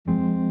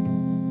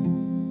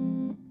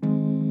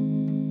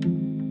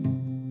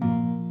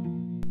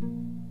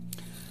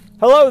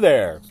Hello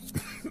there.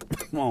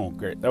 Oh,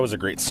 great. That was a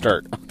great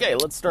start. Okay,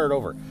 let's start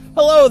over.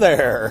 Hello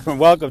there.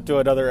 Welcome to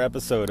another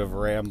episode of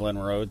Ramblin'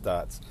 Road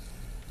Thoughts.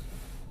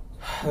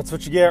 That's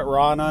what you get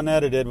raw and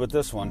unedited with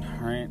this one,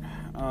 right?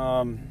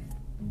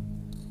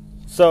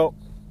 So,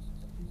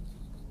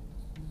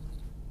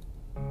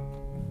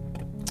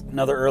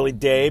 another early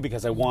day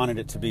because I wanted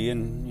it to be,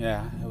 and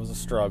yeah, it was a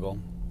struggle.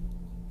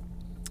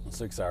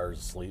 6 hours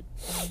of sleep,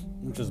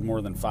 which is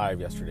more than 5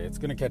 yesterday. It's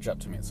going to catch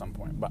up to me at some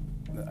point, but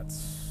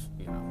that's,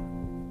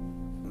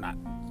 I'm not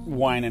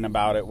whining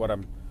about it. What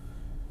I'm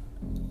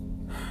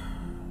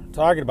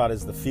talking about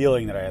is the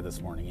feeling that I had this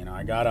morning.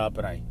 I got up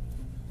and I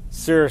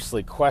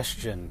seriously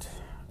questioned,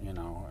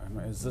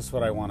 is this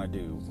what I want to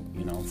do?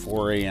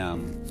 4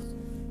 a.m.,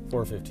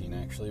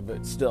 4:15 actually,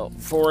 but still,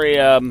 4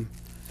 a.m.,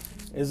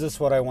 is this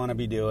what I want to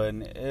be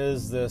doing?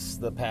 Is this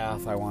the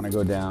path I want to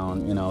go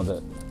down?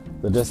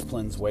 The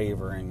discipline's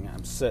wavering.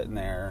 I'm sitting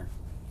there.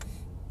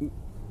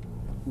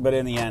 But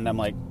in the end, I'm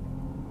like,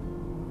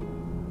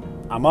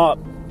 I'm up.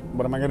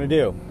 What am I going to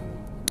do?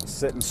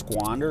 Sit and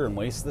squander and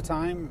waste the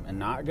time and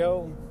not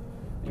go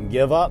and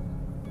give up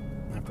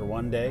after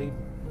one day?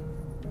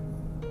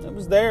 It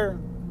was there.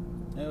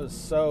 It was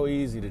so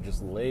easy to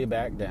just lay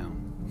back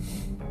down.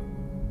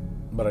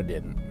 But I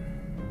didn't.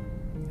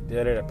 I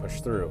did it. I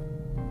pushed through.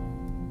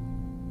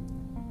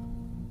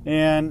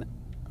 And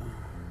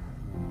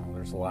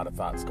there's a lot of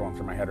thoughts going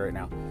through my head right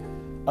now.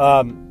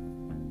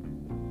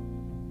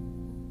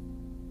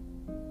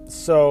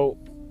 So,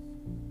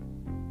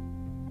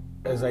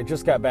 as I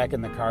just got back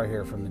in the car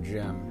here from the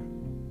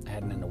gym,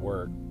 heading into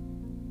work,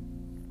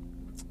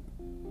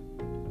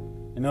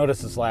 I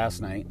noticed this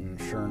last night, and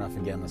sure enough,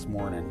 again this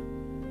morning,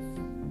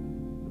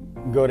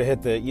 go to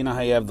hit the, how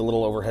you have the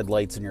little overhead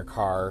lights in your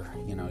car,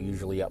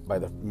 usually up by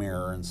the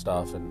mirror and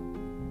stuff, and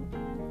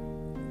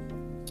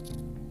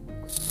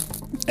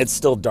it's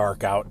still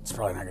dark out. It's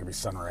probably not going to be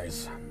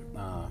sunrise.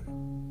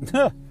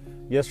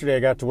 Yesterday I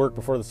got to work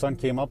before the sun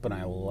came up, and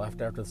I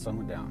left after the sun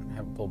went down. I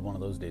haven't pulled one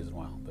of those days in a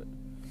while. But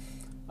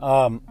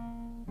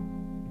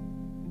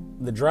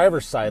the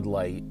driver's side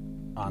light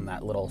on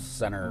that little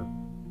center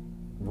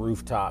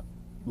rooftop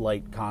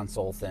light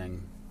console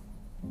thing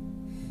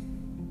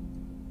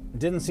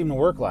didn't seem to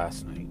work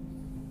last night.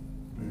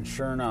 And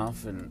sure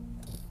enough, and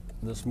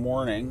this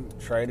morning,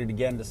 tried it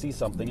again to see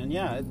something, and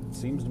yeah, it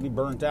seems to be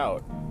burnt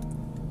out.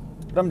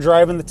 But I'm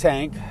driving the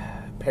tank,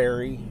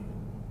 Perry,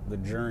 the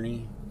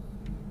Journey,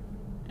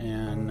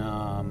 and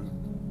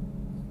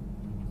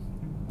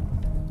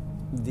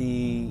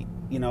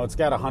it's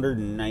got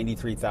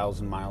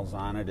 193,000 miles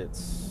on it.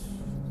 It's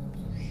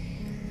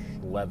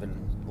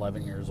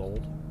 11 years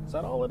old. Is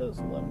that all it is?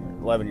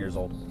 11 years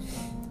old.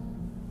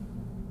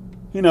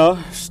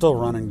 Still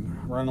running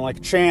like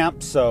a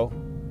champ. So,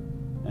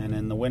 and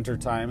in the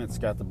wintertime, it's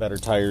got the better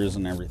tires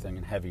and everything,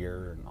 and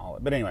heavier and all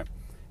that. But anyway,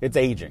 it's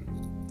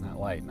aging.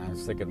 Light. And I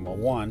was thinking, well,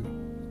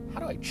 one, how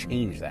do I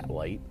change that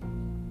light?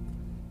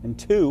 And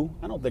two,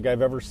 I don't think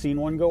I've ever seen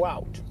one go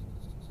out.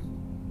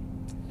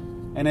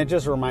 And it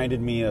just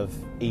reminded me of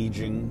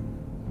aging.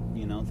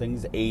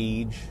 Things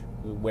age,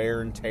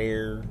 wear and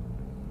tear,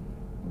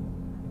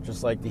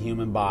 just like the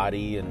human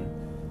body. And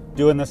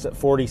doing this at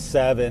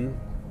 47,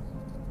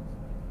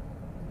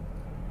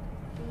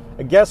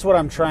 I guess what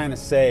I'm trying to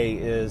say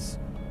is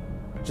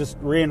just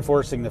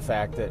reinforcing the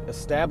fact that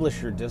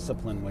establish your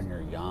discipline when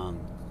you're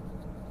young.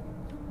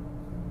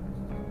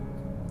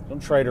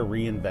 Don't try to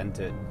reinvent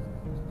it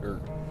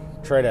or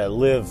try to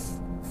live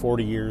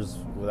 40 years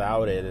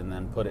without it and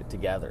then put it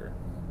together.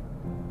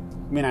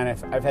 I mean,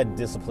 I've had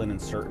discipline in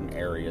certain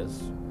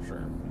areas,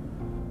 sure.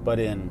 But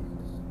in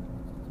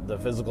the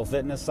physical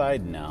fitness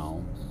side,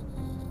 no.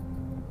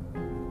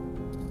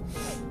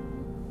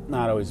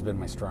 Not always been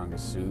my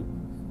strongest suit.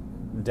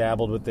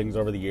 Dabbled with things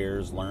over the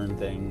years, learned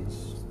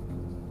things.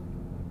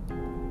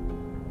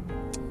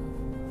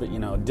 But,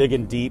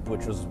 digging deep,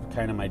 which was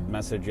kind of my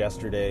message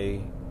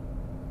yesterday,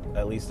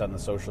 at least on the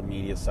social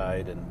media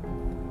side, and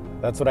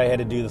that's what I had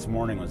to do this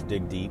morning, was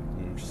dig deep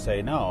and just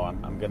say, no,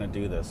 I'm going to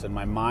do this. And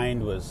my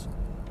mind was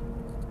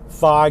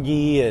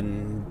foggy,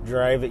 and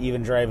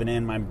even driving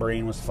in, my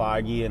brain was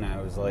foggy, and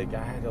I was like,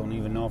 I don't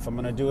even know if I'm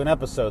going to do an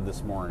episode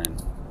this morning.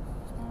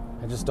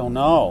 I just don't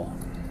know.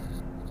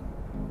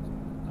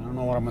 I don't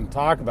know what I'm going to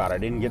talk about. I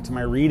didn't get to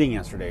my reading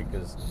yesterday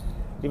because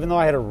even though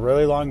I had a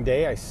really long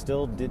day, I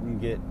still didn't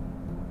get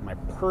my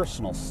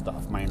personal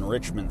stuff, my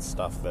enrichment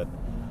stuff that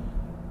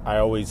I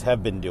always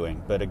have been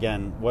doing. But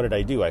again, what did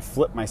I do? I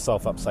flipped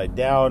myself upside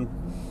down,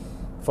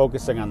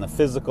 focusing on the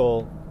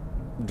physical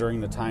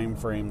during the time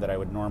frame that I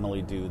would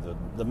normally do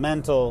the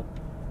mental.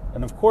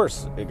 And of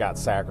course, it got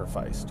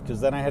sacrificed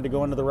because then I had to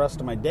go into the rest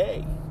of my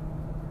day.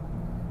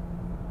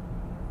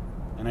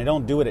 And I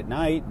don't do it at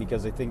night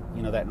because I think,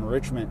 that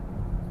enrichment,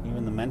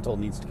 even the mental,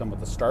 needs to come with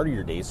the start of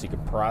your day so you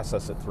can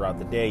process it throughout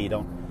the day. You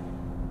don't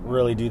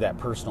really do that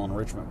personal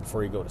enrichment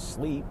before you go to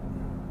sleep.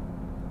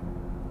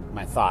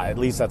 My thought, at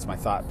least that's my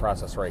thought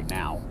process right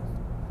now.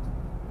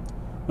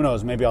 Who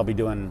knows, maybe I'll be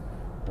doing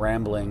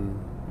Rambling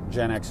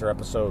Gen Xer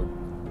episode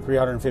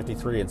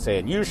 353 and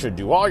saying, you should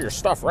do all your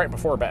stuff right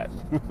before bed.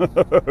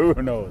 Who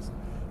knows?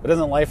 But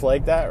isn't life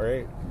like that,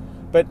 right?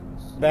 But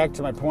back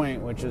to my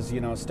point, which is,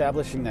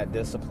 establishing that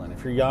discipline.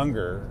 If you're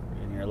younger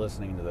and you're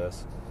listening to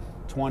this,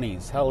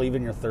 20s, hell,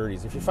 even your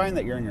 30s. If you find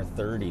that you're in your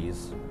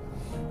 30s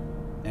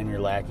and you're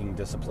lacking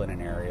discipline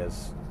in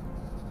areas,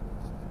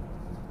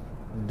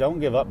 don't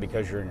give up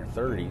because you're in your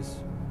 30s.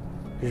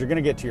 Because you're going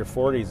to get to your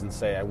 40s and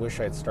say, I wish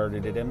I'd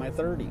started it in my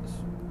 30s.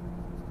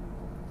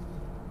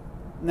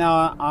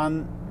 Now,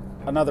 on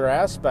another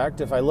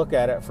aspect, if I look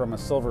at it from a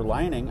silver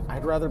lining,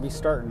 I'd rather be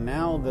starting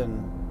now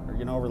than,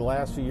 over the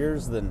last few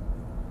years than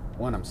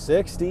when I'm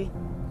 60,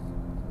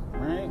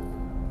 right?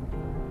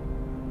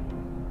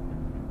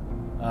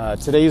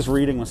 Today's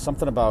reading was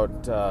something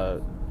about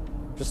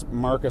just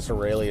Marcus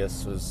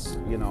Aurelius was,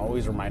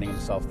 always reminding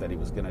himself that he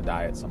was going to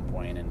die at some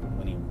point. And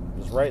when he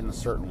was writing the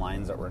certain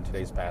lines that were in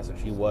today's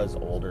passage, he was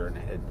older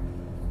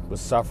and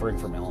was suffering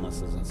from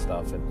illnesses and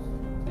stuff.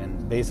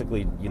 And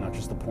basically,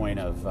 just the point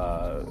of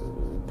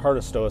part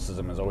of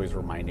Stoicism is always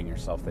reminding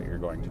yourself that you're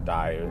going to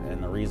die.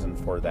 And the reason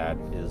for that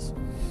is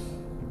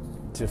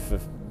to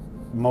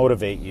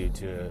motivate you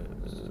to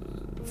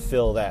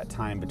fill that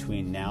time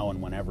between now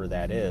and whenever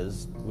that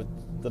is with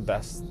the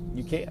best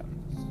you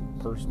can,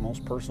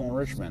 most personal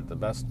enrichment, the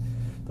best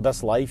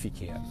life you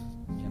can,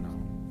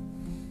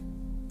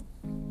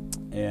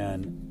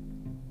 and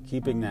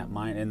keeping that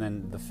mind, and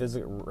then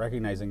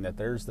recognizing that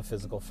there's the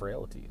physical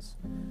frailties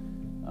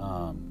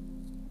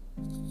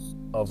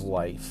of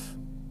life,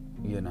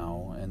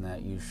 and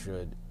that you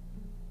should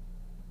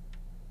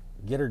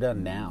get her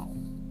done now.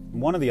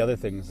 One of the other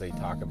things they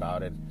talk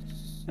about,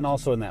 and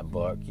also in that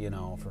book,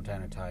 from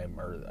time to time,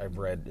 or I've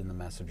read in the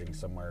messaging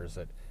somewhere, is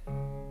that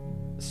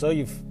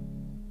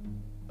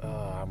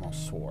I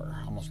almost swore,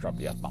 almost dropped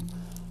the F-bomb.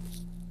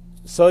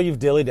 So you've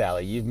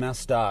dilly-dally, you've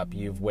messed up,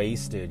 you've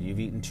wasted, you've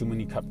eaten too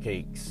many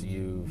cupcakes,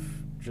 you've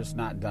just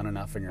not done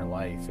enough in your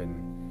life,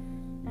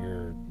 and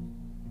you're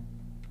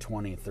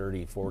 20,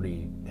 30,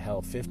 40,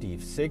 hell, 50,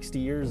 60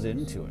 years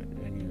into it,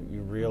 and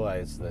you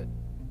realize that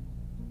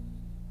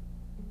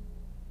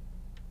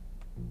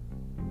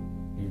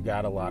you've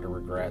got a lot of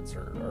regrets,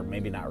 or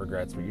maybe not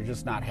regrets, but you're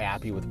just not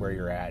happy with where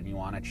you're at and you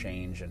want to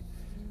change. And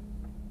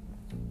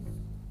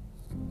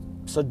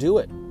so do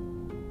it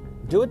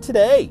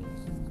today.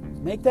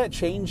 Make that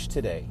change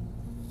today.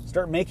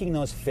 Start making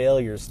those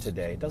failures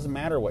today. It doesn't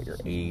matter what your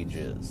age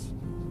is.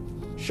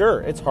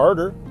 Sure, it's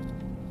harder,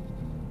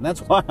 and that's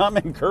why I'm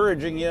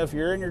encouraging you, if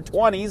you're in your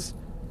 20s,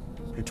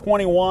 if you're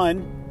 21,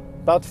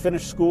 about to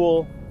finish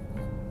school,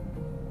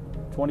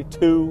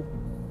 22,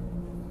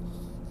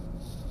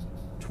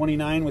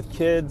 29 with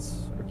kids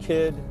or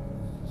kid,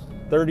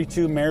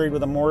 32 married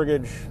with a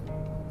mortgage.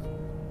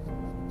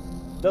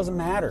 Doesn't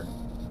matter.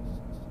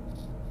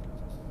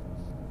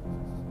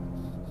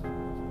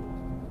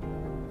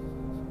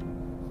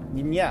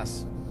 And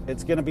yes,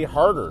 it's going to be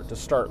harder to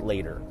start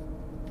later.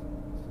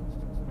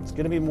 It's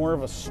going to be more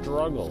of a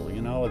struggle,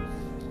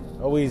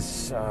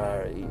 Always,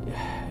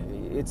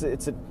 it's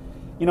a,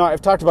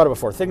 I've talked about it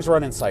before. Things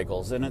run in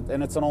cycles, and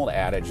it's an old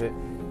adage.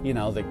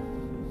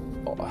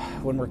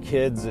 When we're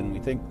kids and we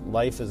think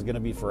life is going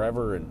to be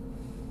forever,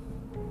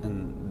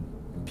 and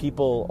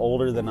people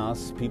older than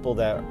us, people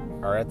that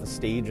are at the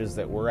stages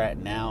that we're at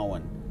now,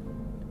 and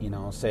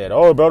say it,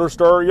 you better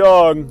start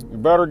young, you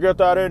better get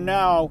that in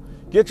now,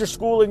 get your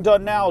schooling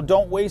done now,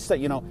 don't waste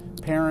that.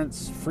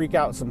 Parents freak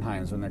out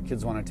sometimes when their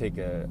kids want to take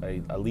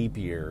a leap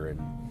year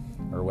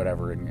or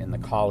whatever in the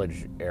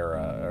college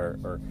era,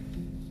 or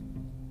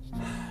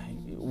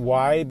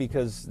why?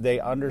 Because they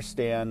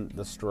understand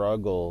the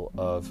struggle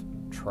of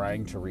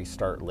trying to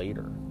restart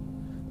later.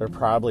 They're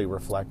probably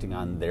reflecting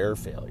on their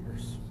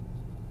failures.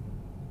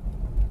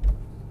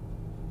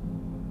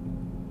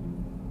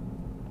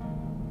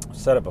 I've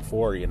said it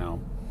before,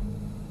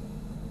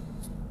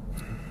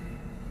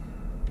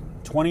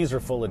 20s are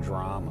full of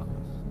drama.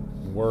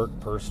 Work,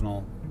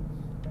 personal.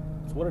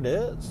 It's what it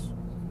is.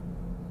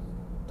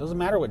 Doesn't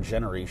matter what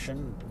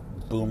generation,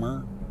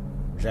 boomer,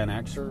 Gen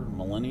Xer,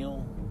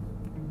 millennial,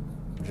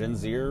 Gen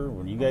Zer,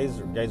 when you guys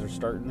are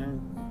starting there.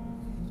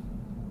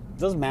 It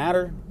doesn't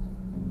matter.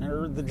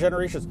 Or the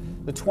generations.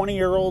 The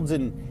 20-year-olds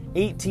in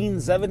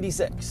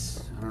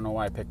 1876. I don't know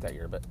why I picked that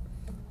year, but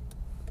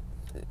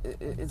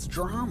it's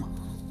drama.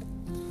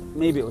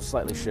 Maybe it was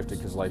slightly shifted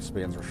because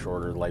lifespans were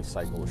shorter, life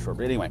cycle was shorter.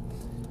 But anyway,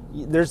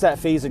 there's that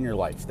phase in your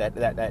life,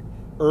 that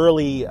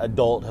early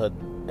adulthood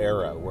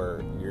era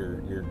where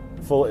you're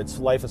full.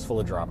 Life is full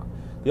of drama.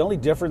 The only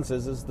difference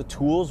is the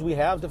tools we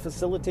have to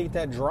facilitate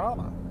that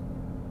drama.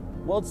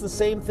 Well, it's the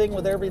same thing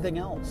with everything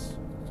else.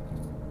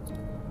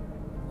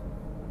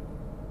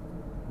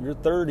 Your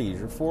 30s,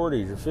 your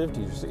 40s, your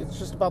 50s. It's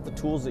just about the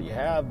tools that you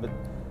have. But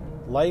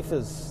life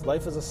is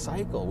a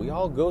cycle. We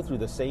all go through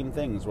the same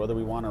things, whether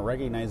we want to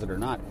recognize it or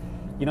not.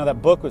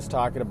 That book was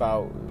talking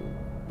about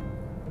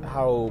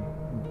how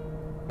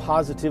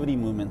positivity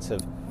movements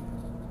have,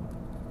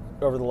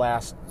 over the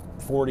last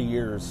 40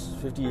 years,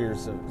 50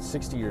 years,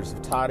 60 years,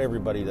 have taught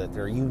everybody that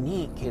they're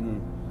unique,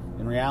 and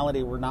in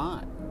reality, we're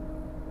not.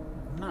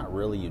 I'm not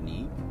really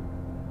unique.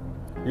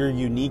 You're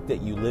unique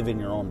that you live in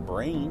your own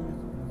brain.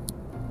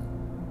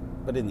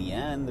 But in the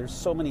end, there's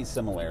so many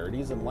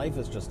similarities, and life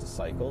is just a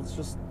cycle. It's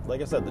just,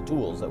 like I said, the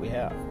tools that we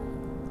have.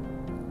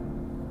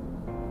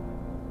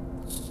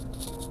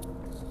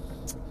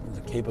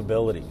 The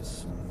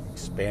capabilities,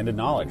 expanded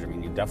knowledge. I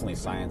mean, definitely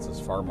science is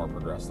far more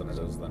progressed than it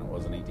was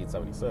in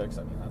 1876.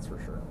 I mean, that's for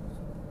sure.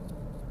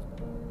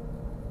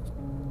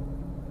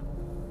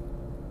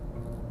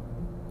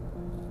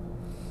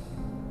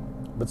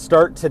 But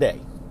start today.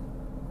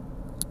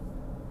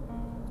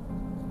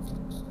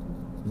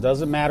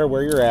 Doesn't matter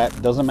where you're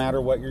at. Doesn't matter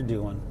what you're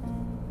doing.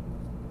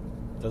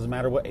 Doesn't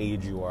matter what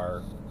age you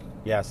are.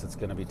 Yes, it's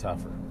going to be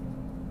tougher.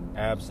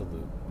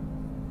 Absolute.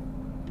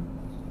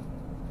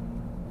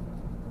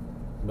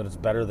 But it's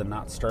better than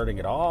not starting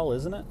at all,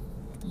 isn't it?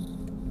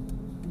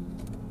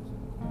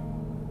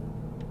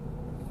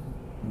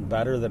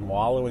 Better than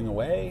wallowing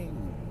away,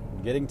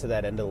 getting to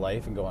that end of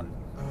life and going,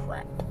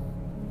 crap.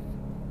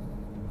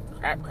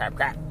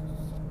 Crap.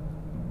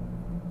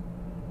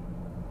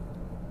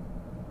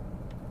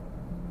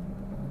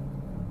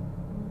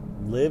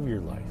 Live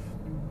your life.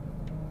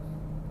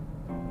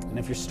 And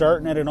if you're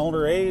starting at an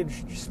older age,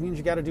 it just means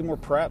you got to do more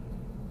prep.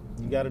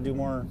 You got to be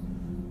more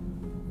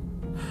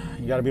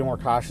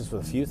cautious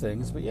with a few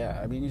things. But yeah,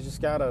 I mean, you just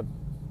got to,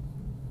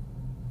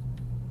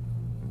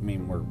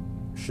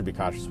 should be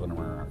cautious when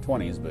we're in our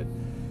 20s, but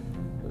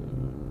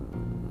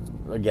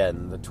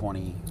again, the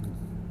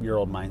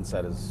 20-year-old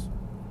mindset is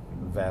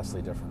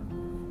vastly different.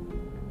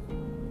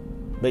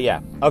 But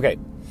yeah, okay,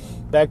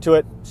 back to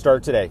it.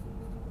 Start today.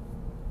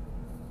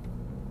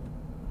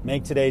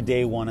 Make today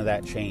day one of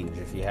that change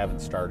if you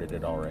haven't started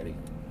it already.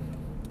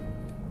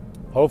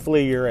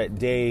 Hopefully you're at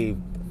day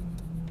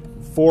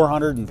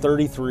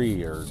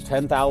 433 or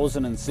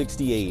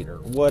 10,068 or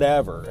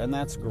whatever, and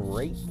that's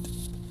great.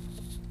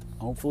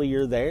 Hopefully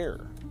you're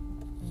there.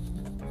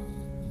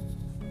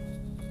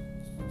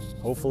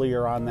 Hopefully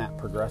you're on that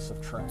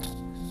progressive track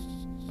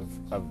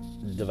of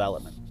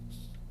development.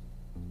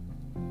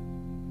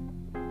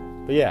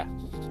 But yeah,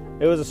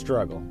 it was a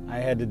struggle. I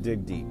had to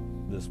dig deep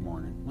this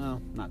morning.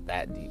 Well, not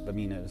that deep. I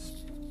mean, it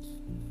was,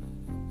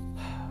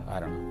 I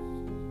don't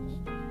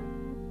know.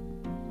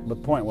 But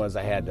the point was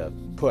I had to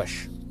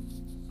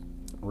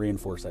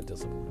reinforce that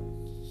discipline.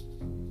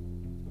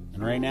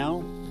 And right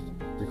now,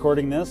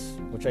 recording this,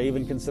 which I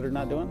even considered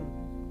not doing,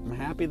 I'm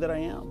happy that I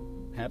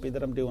am. Happy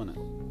that I'm doing it.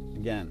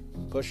 Again,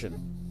 pushing.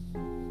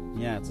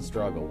 Yeah, it's a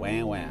struggle.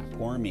 Wah.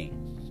 Poor me.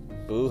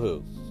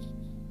 Boo-hoo.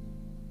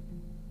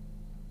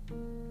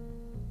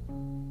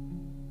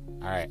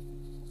 All right.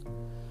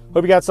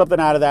 Hope you got something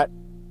out of that.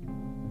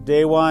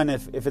 Day one,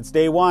 if it's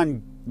day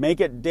one, make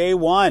it day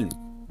one.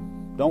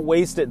 Don't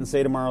waste it and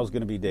say tomorrow's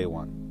going to be day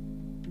one.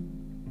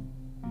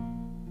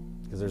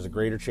 Because there's a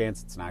greater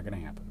chance it's not going to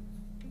happen.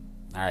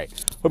 All right.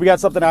 Hope you got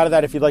something out of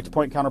that. If you'd like to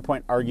point,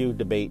 counterpoint, argue,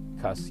 debate,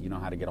 cuss, you know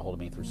how to get a hold of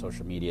me through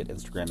social media at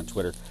Instagram and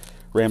Twitter.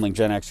 Rambling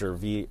Gen Xer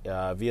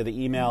via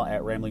the email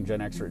at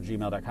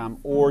ramblinggenxer@gmail.com,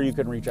 or you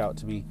can reach out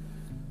to me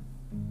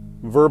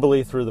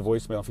verbally through the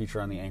voicemail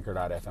feature on the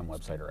Anchor.fm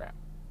website or app.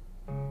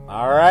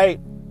 All right.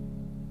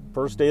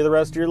 First day of the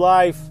rest of your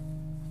life.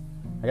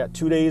 I got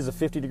 2 days of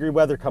 50-degree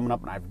weather coming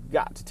up, and I've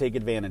got to take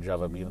advantage of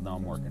them even though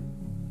I'm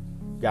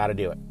working. Got to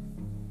do it.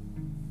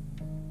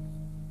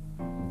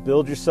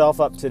 Build yourself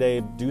up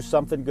today. Do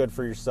something good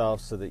for yourself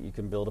so that you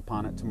can build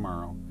upon it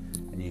tomorrow,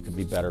 and you can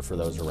be better for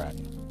those around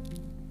you.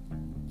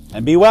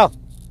 And be well.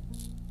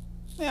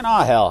 And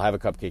hell, have a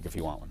cupcake if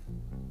you want one.